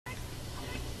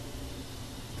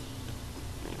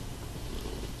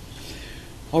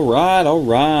Alright.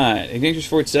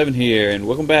 Ignatius47 here, and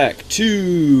welcome back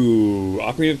to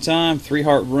Ocarina of Time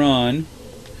 3-Heart Run.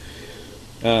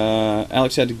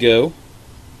 Alex had to go.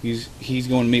 He's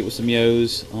going to meet with some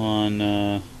yos on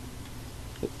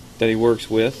that he works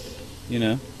with, you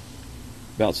know,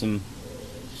 about some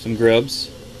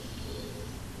grubs.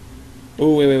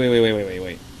 Oh,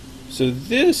 wait. So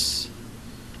this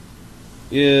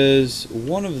is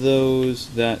one of those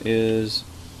that is...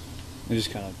 Let me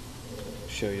just kind of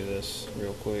show you this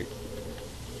real quick.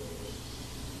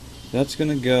 That's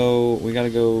gonna go... We gotta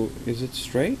go... Is it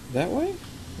straight? That way?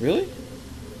 Really?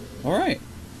 Alright.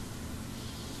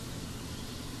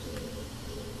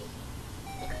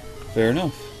 Fair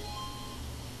enough.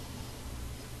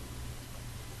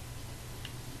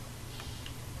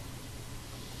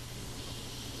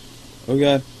 Oh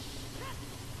god.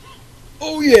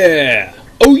 Oh yeah!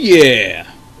 Oh yeah!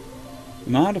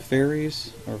 Am I out of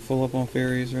fairies? Or full up on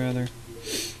fairies, rather?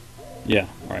 Yeah,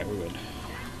 alright, we're good.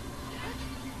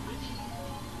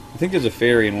 I think there's a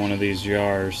fairy in one of these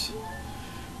jars.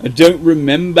 I don't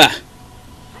remember!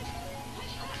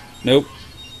 Nope.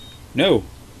 No.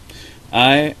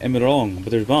 I am wrong, but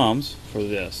there's bombs for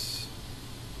this.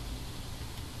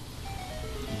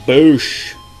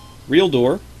 Boosh! Real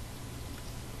door.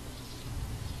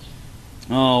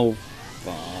 Oh,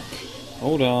 fuck.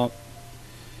 Hold up.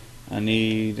 I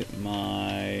need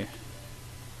my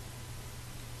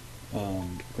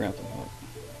grappling hook.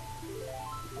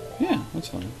 Yeah, that's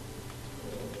fine.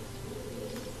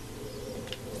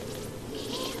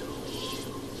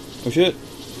 Oh shit.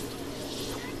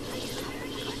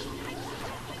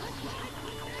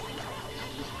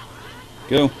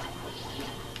 Go.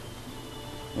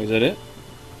 Oh, is that it?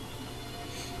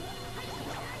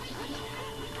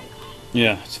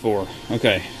 Yeah, it's 4.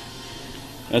 Okay.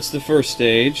 That's the first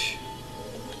stage.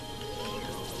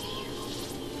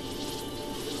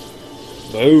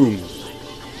 Boom.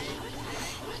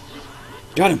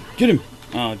 Got him. Get him.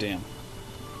 Oh, damn.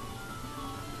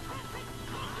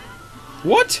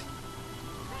 What?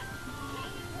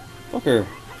 Fucker.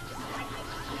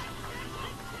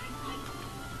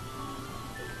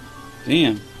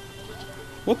 Damn.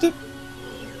 What the?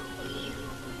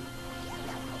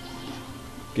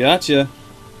 Gotcha.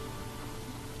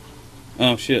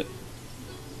 Oh, shit.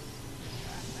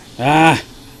 Ah!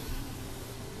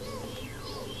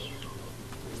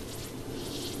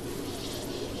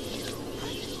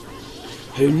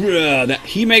 That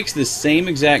he makes the same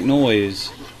exact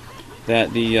noise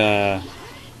that the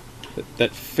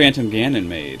that Phantom Ganon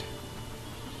made.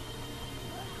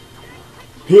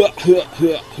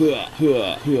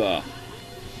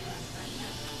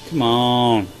 Come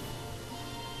on.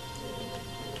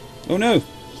 Oh no.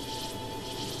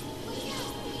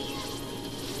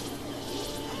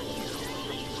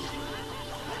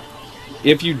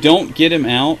 If you don't get him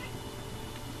out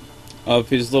of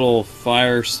his little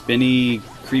fire spinny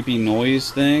creepy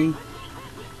noise thing,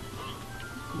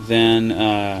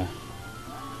 then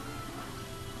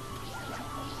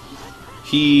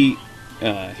he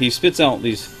spits out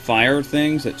these fire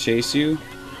things that chase you.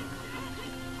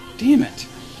 Damn it.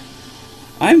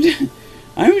 I'm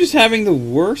just having the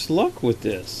worst luck with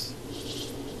this.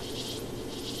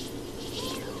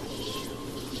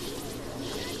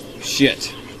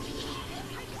 Shit.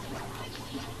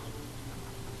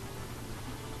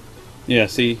 Yeah,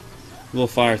 see? Little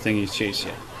fire thingies chase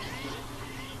you.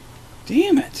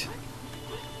 Damn it.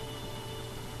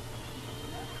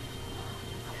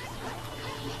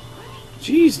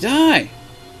 Jeez, die.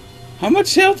 How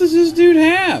much health does this dude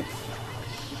have?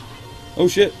 Oh,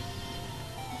 shit.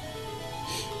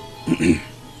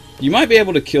 You might be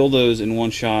able to kill those in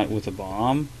one shot with a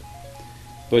bomb,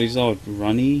 but he's all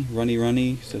runny,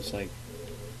 so it's like,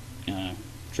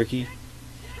 tricky.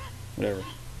 Whatever.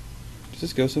 Does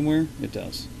this go somewhere? It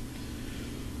does.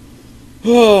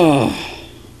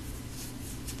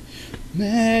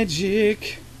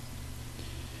 Magic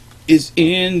is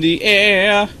in the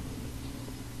air.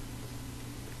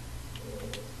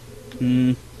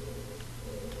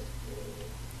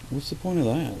 What's the point of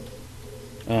that?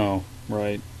 Oh,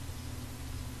 right.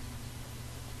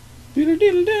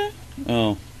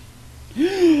 Oh.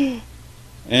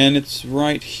 And it's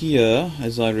right here,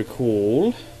 as I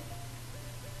recall.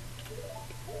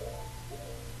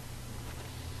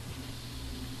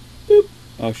 Boop.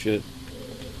 Oh shit.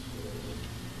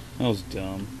 That was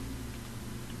dumb.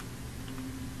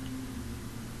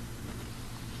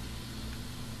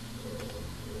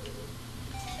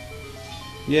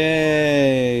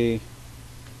 Yay!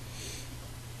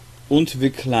 Und we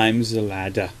climb the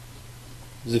ladder.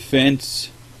 The fence.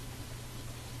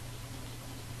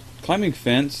 Climbing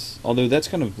fence, although that's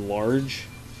kind of large,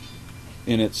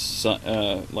 and it's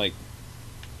like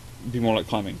be more like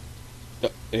climbing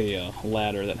a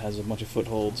ladder that has a bunch of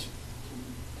footholds.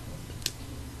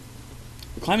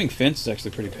 The climbing fence is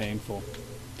actually pretty painful.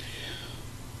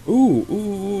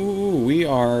 Ooh, we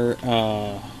are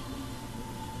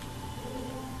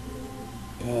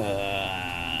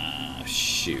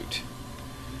shoot.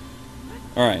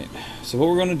 Alright, so what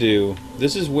we're going to do,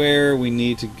 this is where we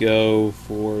need to go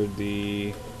for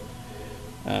the,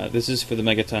 this is for the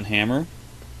Megaton hammer.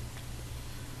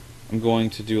 I'm going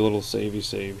to do a little savey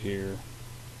save here.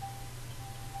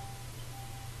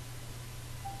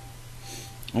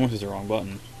 Almost hit the wrong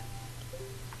button.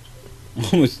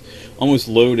 Almost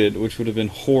loaded, which would have been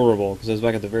horrible, because I was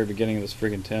back at the very beginning of this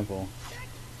friggin' temple.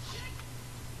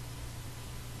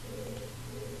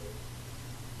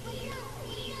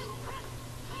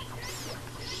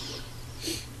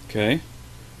 Okay.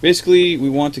 Basically, we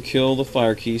want to kill the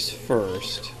fire keys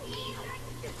first.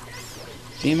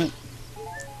 Damn it.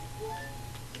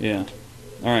 Yeah.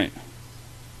 Alright.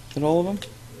 Is that all of them?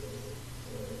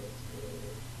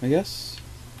 I guess?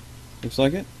 Looks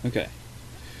like it? Okay.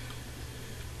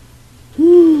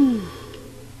 Whew.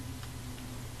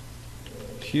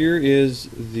 Here is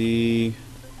the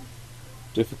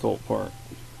difficult part.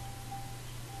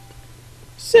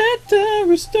 Set the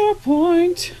restore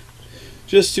point!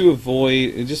 Just to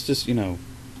avoid, just you know,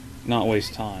 not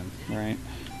waste time, right?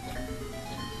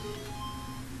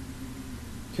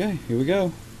 Okay, here we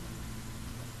go.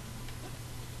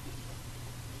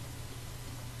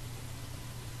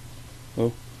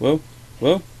 Whoa, whoa,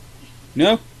 whoa.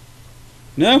 No!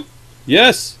 No!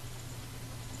 Yes!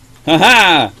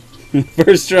 Haha!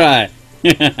 First try!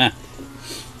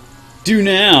 Do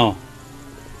now!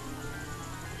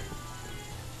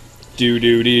 Do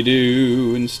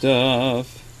and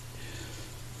stuff.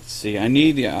 Let's see, I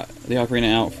need the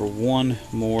ocarina out for one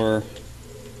more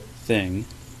thing.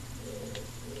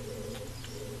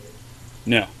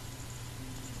 No.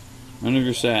 None of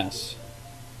your sass.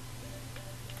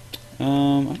 I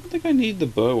don't think I need the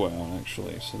bow out,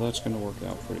 actually, so that's going to work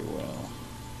out pretty well.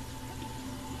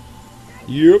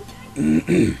 Yep.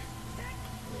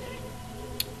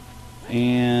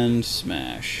 And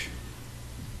smash.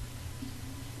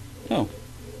 Oh.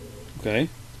 Okay.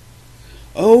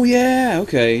 Oh, yeah!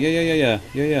 Okay,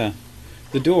 yeah.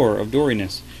 The door of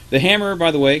dooriness. The hammer, by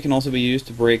the way, can also be used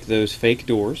to break those fake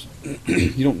doors.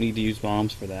 You don't need to use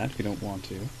bombs for that if you don't want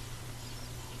to.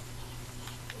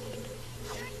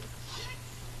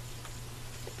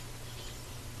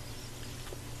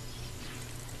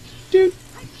 Dude.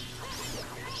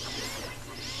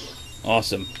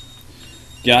 Awesome.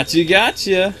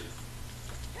 Gotcha!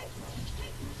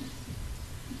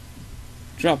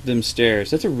 Drop them stairs.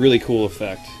 That's a really cool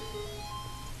effect.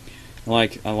 I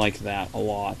like that a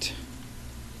lot.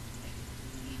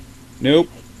 Nope.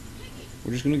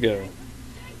 We're just gonna go.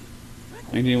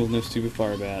 I ain't dealing with no stupid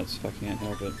fire bats if I can't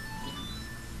help it.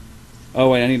 Oh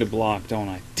wait, I need a block, don't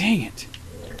I? Dang it!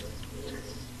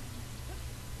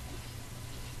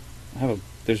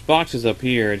 There's boxes up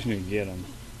here. I just need to get them.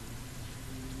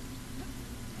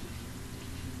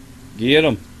 Get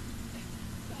them.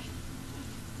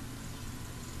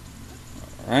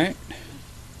 All right.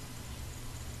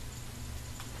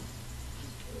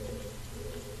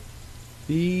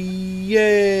 Yay!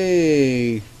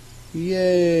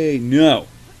 Yay! No!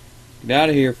 Get out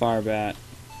of here, Firebat.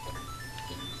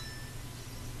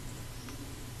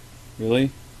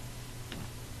 Really?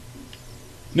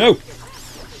 No!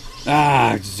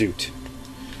 Ah, zoot.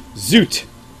 Zoot!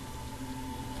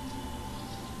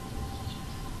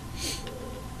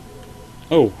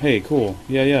 Oh, hey, cool.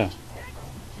 Yeah.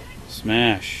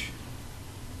 Smash.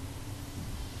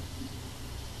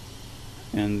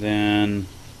 And then...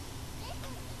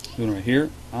 One right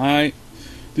here.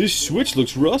 This switch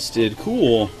looks rusted.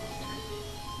 Cool.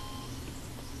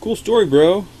 Cool story,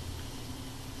 bro.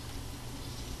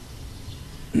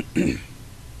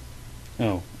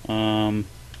 Oh,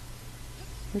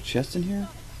 is there a chest in here?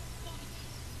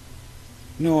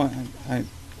 No, I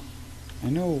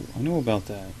know about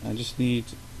that. I just need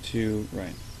to...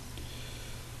 Right.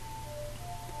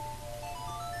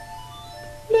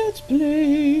 Let's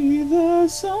play the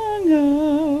song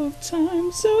of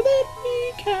time so that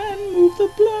we can move the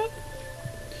block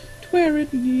to where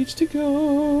it needs to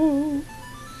go.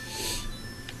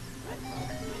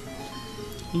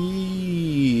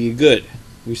 Good.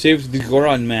 We saved the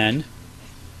Goron man.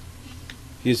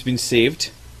 He has been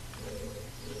saved.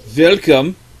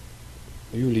 Welcome.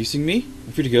 Are you releasing me?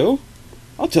 I'm free to go?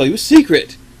 I'll tell you a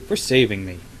secret for saving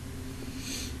me.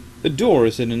 The door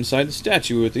is hidden inside the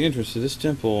statue at the entrance to this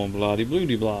temple, and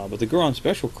blah-de-blue-de-blah, but the Goron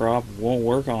special crop won't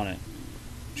work on it.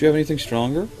 Do you have anything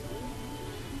stronger?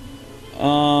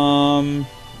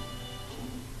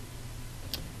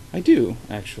 I do,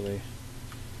 actually.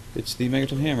 It's the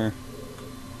Megaton hammer.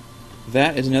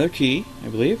 That is another key, I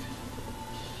believe.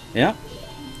 Yeah.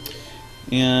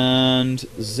 And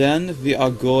then we are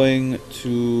going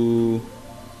to...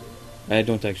 I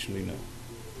don't actually know.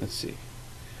 Let's see.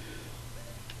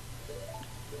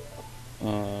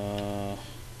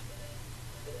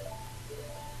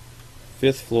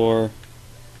 Fifth floor.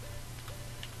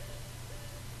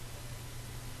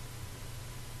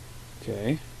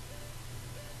 Okay.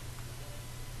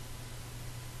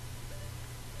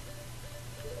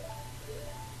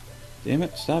 Damn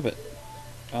it, stop it.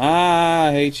 Ah,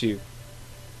 I hate you.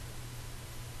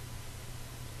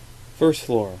 First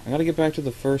floor. I gotta get back to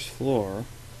the first floor.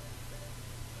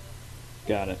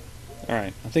 Got it.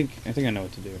 Alright, I think I know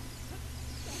what to do.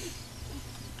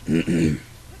 Do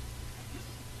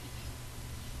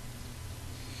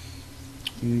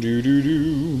do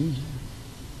do.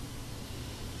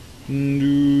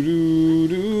 Do do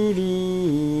do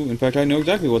do. In fact, I know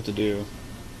exactly what to do.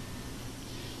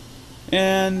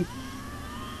 And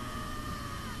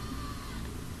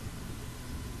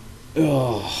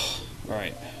oh, all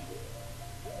right.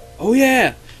 Oh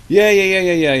yeah,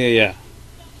 yeah.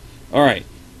 All right,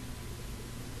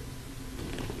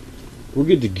 we're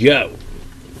good to go.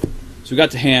 So we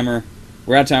got the hammer.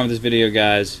 We're out of time with this video,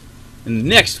 guys. In the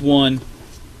next one,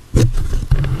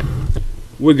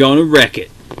 we're gonna wreck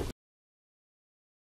it.